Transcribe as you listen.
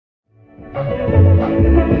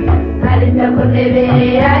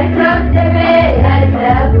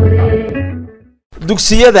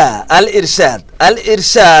dugsiyada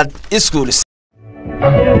IRSHAD schools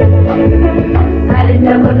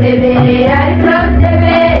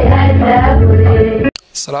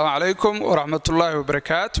السلام عليكم ورحمة الله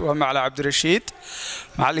وبركاته ومعلى عبد رشيد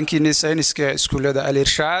معلنكيني ساينسكا اسكولada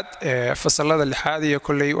IRSHAD fasalada lixaad iyo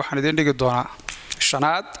kulay waxaan idin dhigi doonaa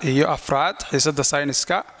shanaad iyo afraad xiisada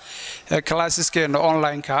sayniska classes-keena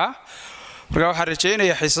online-ka marka waxaan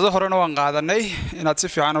rajaynayaa xiisado horena waan qaadanay inaad si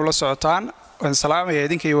fiican ula socotaan waan salaamayaa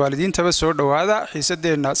idinka iyo waalidiintaba soo dhawaada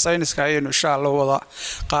xiisadeena sayniska ayaynu insha Allah wada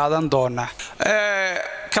qaadan doonaa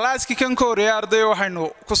classki kan kooriya arday waxaynu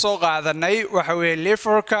ku soo qaadanay waxa weeye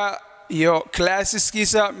leverka iyo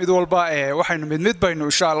classeskiisa mid walba waxaynu mid baynu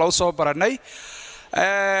insha Allah soo baranay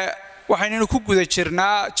waxaynu ku guda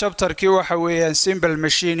jirnaa chapterkii waxa weeyaan simple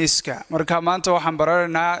machines-ka marka maanta waxaan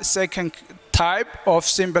baranaynaa second type of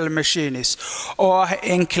simple machines or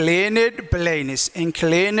inclined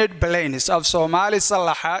planes of Somali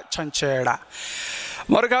salaxa janjeera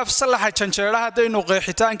marka salaxa janjeera hadaynu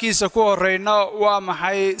qeexitaankiisa ku horeyno waa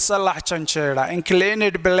maxay salax janjeera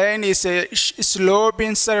inclined plane is a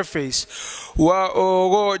sloping surface waa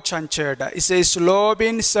ogo janjeera is a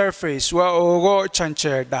sloping surface waa ogo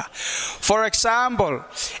janjeera for example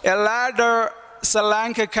a ladder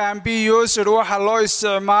salanka can be used waxa loo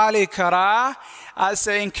isticmaali karaa as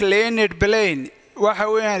an inclined plane waxa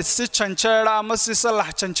weeyaan si janjeera ama si salax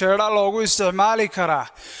janjeera loogu isticmaali karaa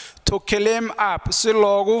to climb up si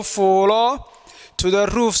loogu fuulo to the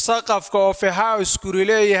roof saqafka of a house guri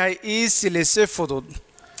leeyahay easily si fudud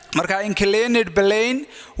marka inclined plane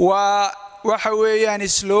waa waxa weeyaan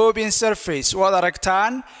sloping surface waad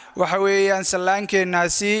aragtaan waxa weeyaan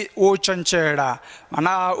salaankeenaasi uu janjeera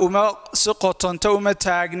macnaha uma si qotonta uma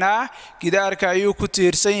taagna gidaarka ayuu ku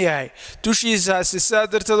tiirsan yahay dushiisaasi sidaa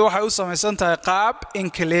darteed waxay u samaysan tahay qaab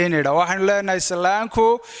inclined waxaanu leenahay salaanku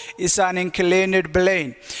is an inclined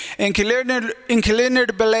plane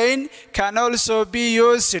inclined plane can also be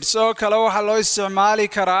used so kale waxa loo isticmaali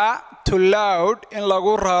karaa to load in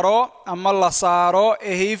lagu raro ama la saaro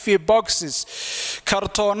heavy boxes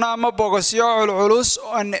kartoona ama boxyo culculus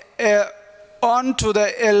onto the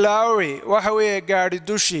lorry waxa weeye gaari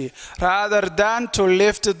dushi rather than to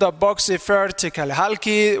lift the box vertically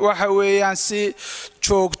halkii waxa weeyaan si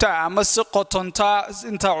joogta ama si qotonta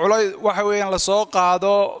inta culay waxa weeyaan la soo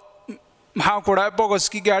qaado maxaan ku dhahay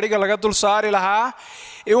boxkii gaariga laga dul saari lahaa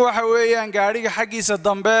waxa weeyaan gaariga xaqiisa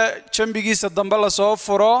dambe jambigiisa dambe la soo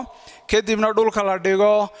furo kadibna dhulka la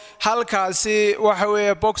dhigo halkaasi waxa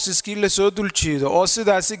weeye boxeskii la soo dul jeedo oo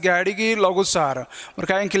sidaasi gaarigii lagu saaro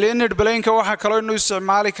marka inclined plane-ka waxa kale inuu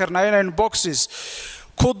isticmaali karnaa inaynu boxes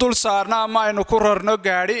ku dul saarno ama aynu ku rarno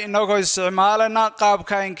gaari inagoo isticmaalana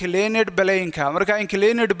qaabka inclined plane-ka marka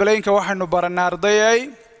inclined plane-ka waxaynu baranaa ardayay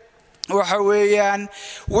waxa weeyaan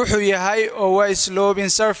wuxuu yahay oo waa sloping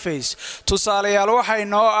surface tusaalayaal waxay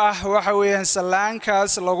noo ah waxa weeyaan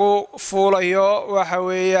salaankaas lagu fuulayo waxa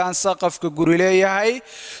weeyaan saqafka guri leeyahay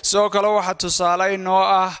soo kale waxa tusaale noo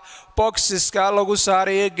ah boxeska lagu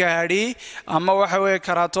saarayo gaari ama waxa weeye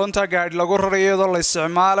karatoonta gaari lagu rarayo la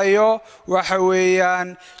isticmaalayo waxa weeyaan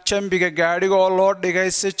jambiga gaariga oo loo dhigay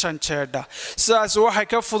si janjeera sidaas waxay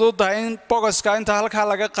ka fududahay in boxka inta halka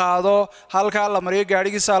laga qaado halka la mariyo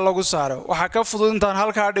gaarigiisa lagu saaro waxa ka fudud intaan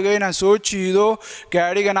halka dhigo inaan soo jiido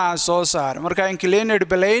gaarigana aan soo saaro marka inclined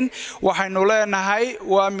plane waxaynu leenahay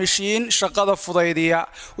waa machine shaqada fudaydiya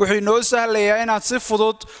wuxuu noo sahlayaa inaan si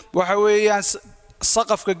fudud waxa weeyaan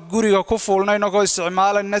saqafka guriga ku fuulnayno oo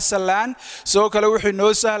isticmaalana salaan soo kale wuxuu noo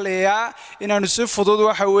sahlayaa inaanu si fudud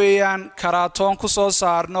waxa weeyaan karatoon ku soo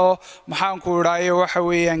saarno maxaan ku iraayo waxa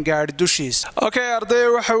weeyaan gaari dushiisa okay arday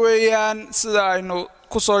waxa weeyaan sida aynu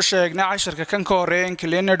ku soo sheegnay casharka kan ka horeeyay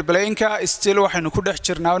inclined plane-ka still waxaynu ku dhex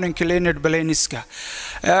jirnaa inclined plane-iska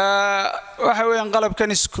waxa weeyaan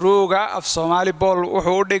qalabkan screw-ga af Soomaali ball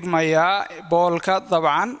wuxuu u dhigmayaa ballka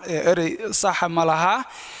dabcan erey sax ma laha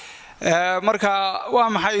marka waa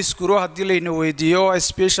maxay screw hadii la weydiiyo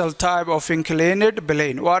special type of inclined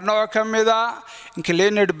plane waa nooc kamida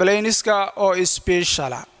inclined plane-iska oo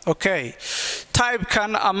special okay type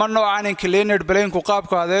kan ama noocan inclined plane-ku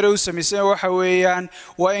qaabka adeer u sameeyay waxa weeyaan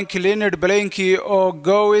waa inclined plane-kii oo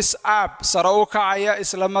goes up sare u kacaya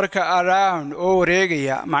isla markaa around oo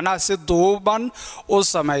wareegaya macnaha si duuban u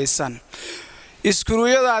samaysan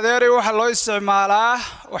screw-yada adeer waxa loo isticmaalaa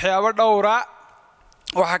waxyaabo dhowra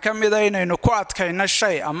waxa kamid ah inaynu ku adkayno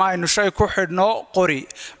shay ama aynu shay ku xidhno qori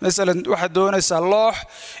mesela waxa doonaysaa loox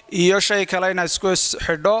iyo shay kale inaad isku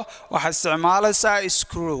xidho waxa isticmaalaysaa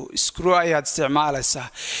screw ayaad isticmaalaysaa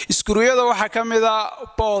screwyada waxa kamid ah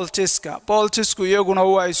boltisku iyaguna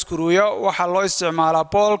waa screw-yo waxa loo isticmaalaa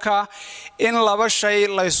boolka in laba shay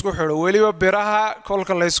la isku xidho waliba biraha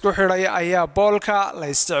kolka la isku xidhay ayaa boolka la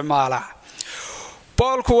isticmaalaa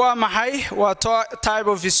boolku waa maxay waa type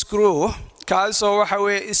of screw kaasoo waxa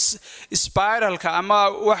weeye spiralka ama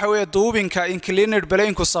waxa weeye duubinka inclined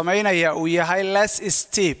plane-ku sameynaya uu yahay less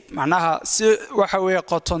steep macnaha si waxa weeye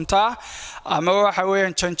qotonta ama waxa weeye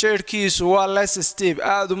janjeerkiisu waa less steep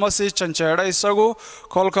aad uma sii janjeera isagu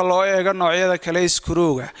kolka loo eego noocyada kale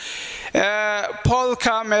screw-ga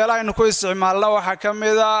polka meelaha ku isticmaalna waxa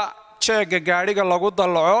kamid ah jeega gaariga lagu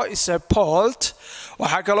dalaco is a bolt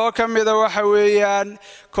waxa kaloo kamid ah waxa weeyaan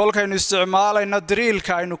kolkaynu isticmaalayno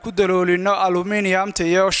driilka aynu ku daloolino aluminiumta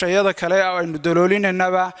iyo shayada kale aynu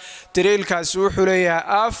daloolinanaba driilkaasi wuxuu leeyahay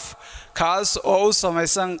af kaas oo u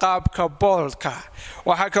samaysan qaabka boltka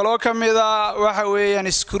waxa kaloo kamid ah waxa weeyaan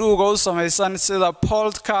screw-ga u samaysan sida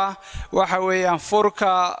boltka waxa weeyaan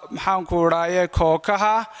furka maxaan ku raayay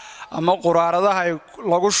kookaha ama quraaradaha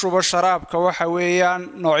lagu shubo sharaabka waxa weeyaan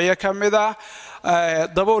noocyo kamid ah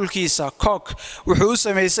daboolkiisa cock wuxuu u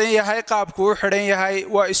samaysan yahay qaabku u xidhan yahay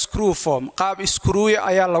waa screw form qaab screw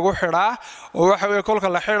ayaa lagu xidhaa oo waxa weeye kolka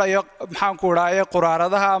la xidhayo maxaan ku raayay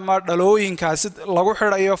quraaradaha ama dhalooyinkaasi lagu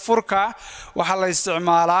xidhayo furka waxa la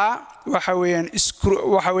isticmaalaa waxa weeyaan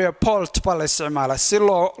waxa weeye bolt ba la isticmaalaa si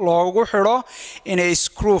loogu xidho inay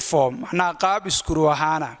screw form macnaha qaab screw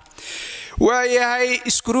ahaana waayahay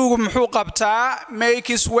screw-gu muxuu qabtaa make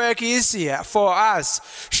his work easier for us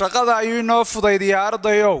shaqada ayuu inoo fudaydiyaa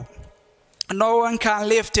ardayow no one can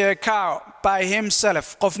lift a car by himself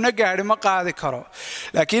qofna gaari ma qaadi karo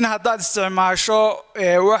laakiin haddaad isticmaasho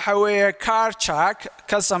waxa weeye car jack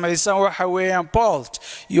ka samaysan waxa weeyaan bolt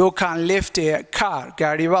you can lift a car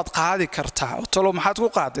gaari baad qaadi kartaa tolo maxaad ku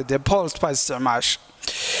qaaday dee bolt baa isticmaasha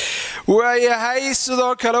waayahay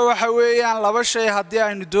sidoo kale waxa weeyaan laba shay haddii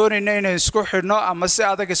aynu doonayno inaan isku xidhno ama si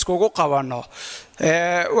adag iskugu qabanno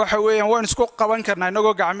waxa weeyaan waan isku qaban karnaa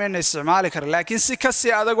inagoo gacmeena isticmaali kara laakiin si ka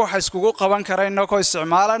sii adag waxa iskugu qaban kara inagoo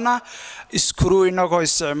isticmaalana screw inagoo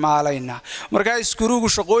isticmaalayna marka screw-gu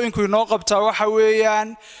shaqooyinku inoo qabtaa waxa weeyaan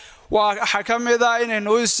waxa kamid ah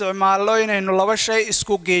inaynu isticmaalno inaynu laba shay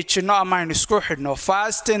isku geejino ama aynu isku xidhno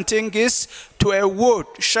fasten things to a wood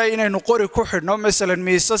shay inaynu qori ku xidhno mesela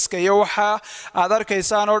miisaska iyo waxa aad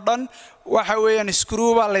arkaysaan oo dhan waxa weeyaan screw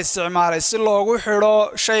baa la isticmaalay si loogu xidho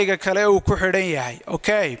shayga kale uu ku xidhan yahay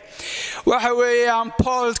okay waxa weeyaan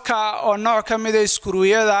boltka oo nooc kamid ah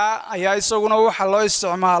screw-yada ayaa isaguna waxa loo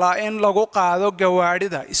isticmaalaa in lagu qaado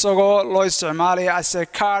gawaadhida isagoo loo isticmaalayo as a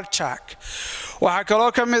car jack waxa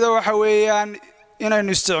kaloo kamid ah waxa weeyaan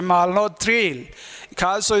inaynu isticmaalno drill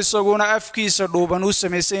kaasoo isaguna afkiisa dhuuban u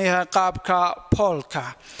samaysan yahay qaabka polka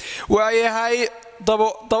waayahay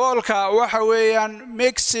daboolka waxa weeyaan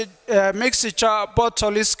mixture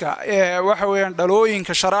bottleska waxa weeyaan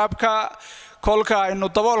dhalooyinka sharaabka kolka aynu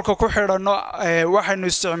daboolka ku xidhano waxaynu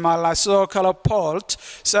isticmaalnaa sidoo kale bolt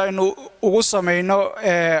si aynu ugu samayno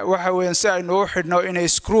waxa weeyaan si aynu u xidhno inay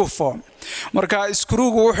screw form marka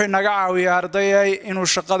screw-gu wuxuu naga caawiyaa ardayay inuu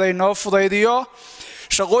shaqada inoo fudaydiyo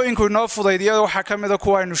shaqooyinku inoo fudaydiyo waxa kamid ah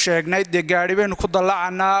kuwa aynu sheegnay de gaari baynu ku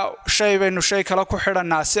dalacanaa shay baynu shay kale ku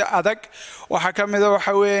xidhanaa si adag waxa kamid ah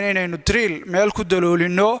waxa weeyaan inaynu drill meel ku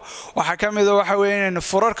daloolino waxa kamid ah waxa weeyaan inaynu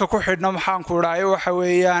furarka ku xidhno maxaan ku raayay waxa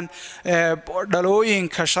weeyaan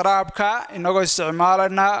dhalooyinka sharaabka inagoo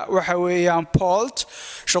isticmaalana waxa weeyaan bolt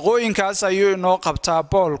shaqooyinkaas ayuu inoo qabtaa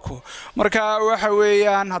boolku marka waxa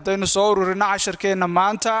weeyaan haddaynu soo ururino casharkeena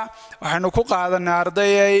maanta waxaynu ku qaadanaa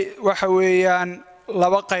ardayay waxa weeyaan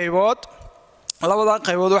labada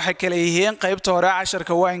qaybood waxay kala yihiin qaybta hore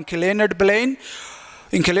casharka waa inclined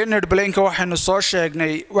plane ka waxaynu soo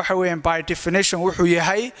sheegnay waxa weeyaan by definition wuxuu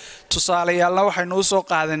yahay tusaalayaalna waxaynu u soo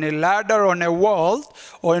qaadanay ladder on a wall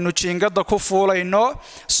oo aynu jiingada ku fuulayno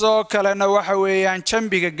sidoo kalena waxa weeyaan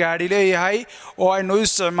jambiga gaari leeyahay oo aynu u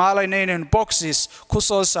isticmaalayno inaynu boxes ku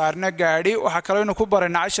soo saarno gaari waxa kale aynu ku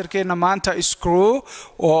barayna casharkeena maanta screw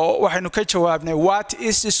oo waxaynu ka jawaabnay what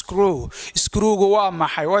is screw screw-gu waa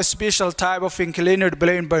maxay waa special type of inclined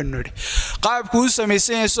plane baynu nidhi qaabku u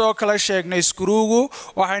samaysan yahay sidoo kale sheegnay screw-gu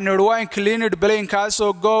waxaynu nidhi waa inclined plane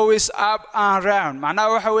kaasoo goes up and round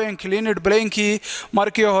macnaha waxa weeye inclined plane-kii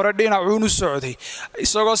markii hore dhinacuun u socday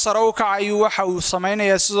isagoo sare u kacayu waxa uu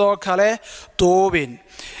samaynayaa sidoo kale duubin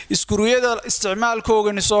iskuruuyada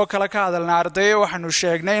isticmaalkoogani soo kala ka hadalna ardayda waxaanu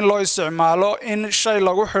sheegnay in loo isticmaalo in shay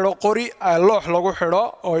lagu xidho qori loox lagu xidho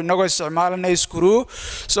oo inagoo isticmaalana iskuruu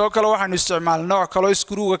soo kale waxaanu isticmaalnaa nooc kale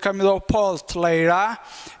iskuruuga ka mid ah bolt la yidhaa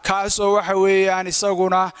kaasoo waxa weeyaan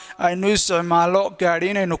isaguna aynu isticmaalo gaadhi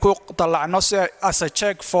inaynu ku dallacno si as a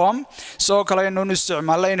check form soo kale inaynu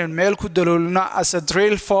isticmaalno inaynu meel ku daloolino as a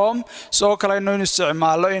drill form soo kale inaynu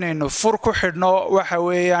isticmaalno inaynu fur ku xidhno waxa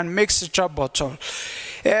weeyaan mixture bottle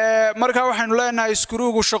marka waxaanu leenahay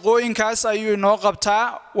screw-gu shaqooyinkaas ayuu inoo qabtaa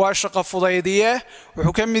waa shaqo fudaydiye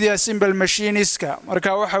wuxuu ka mid yahay simple machiniska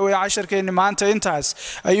marka waxa weeye casharkeeni maanta intaas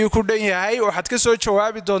ayuu ku dhan yahay waxaad ka soo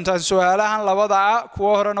jawaabi doontaan su'aalahan labada ah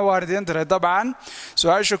kuwa horena waan idiin diray dabcan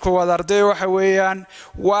su'aasha koowaad arday waxa weeyaan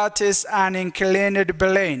what is an inclined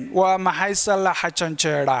plane waa maxay sallaxa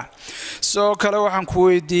janjeera soo kale waxaan ku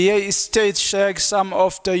weydiiyey state check some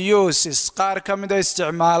of the uses qaar ka mid ah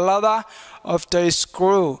isticmaalada of the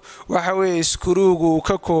screw waxa weeye screw-gu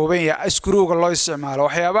ka kooban yahay screw-ga loo isticmaalo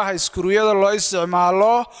waxyaabaha screw-yada loo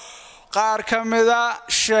isticmaalo qaar ka mida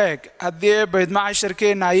sheeg haddii baydma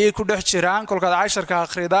casharkeena ayay ku dhex jiraan kolkaad casharka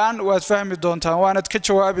akhridaan waad fahmi doontaan waanad ka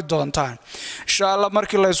jawaabi doontaan insha Allah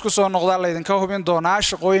markii la isku soo noqdaa laydinka hubin doonaa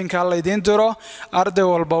shaqooyinka laydiin diro arday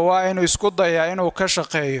walba waa inuu isku dayaa inuu ka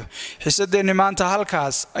shaqeeyo xiisadeeni maanta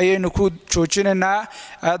halkaas ayaynu ku joojinaynaa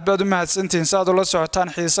aad baad u mahadsantihiin saad ula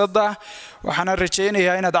socotaan xiisada waxaana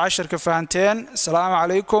rajaynayaa inaad casharka fahanteen asalaamu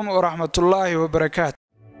calaykum waraxmatullaahi wabarakaatu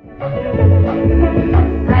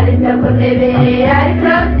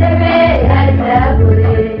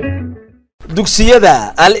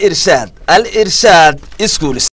dugsiyada al irshaad schools